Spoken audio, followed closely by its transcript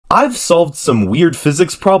I've solved some weird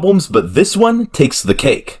physics problems, but this one takes the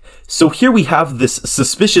cake. So here we have this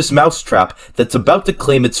suspicious mousetrap that's about to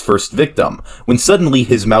claim its first victim, when suddenly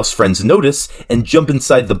his mouse friends notice and jump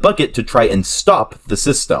inside the bucket to try and stop the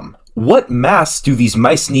system. What mass do these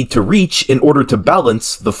mice need to reach in order to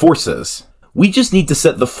balance the forces? We just need to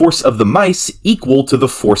set the force of the mice equal to the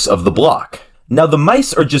force of the block. Now the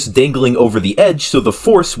mice are just dangling over the edge, so the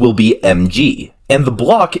force will be mg. And the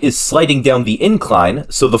block is sliding down the incline,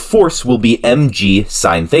 so the force will be mg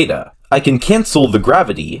sine theta. I can cancel the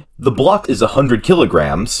gravity. The block is 100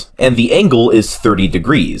 kilograms, and the angle is 30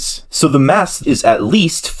 degrees. So the mass is at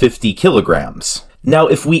least 50 kilograms. Now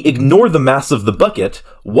if we ignore the mass of the bucket,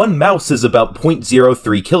 one mouse is about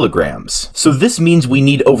 0.03 kilograms. So this means we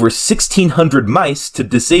need over 1,600 mice to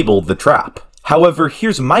disable the trap. However,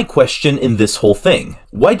 here's my question in this whole thing.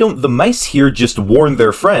 Why don't the mice here just warn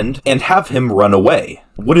their friend and have him run away?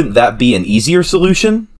 Wouldn't that be an easier solution?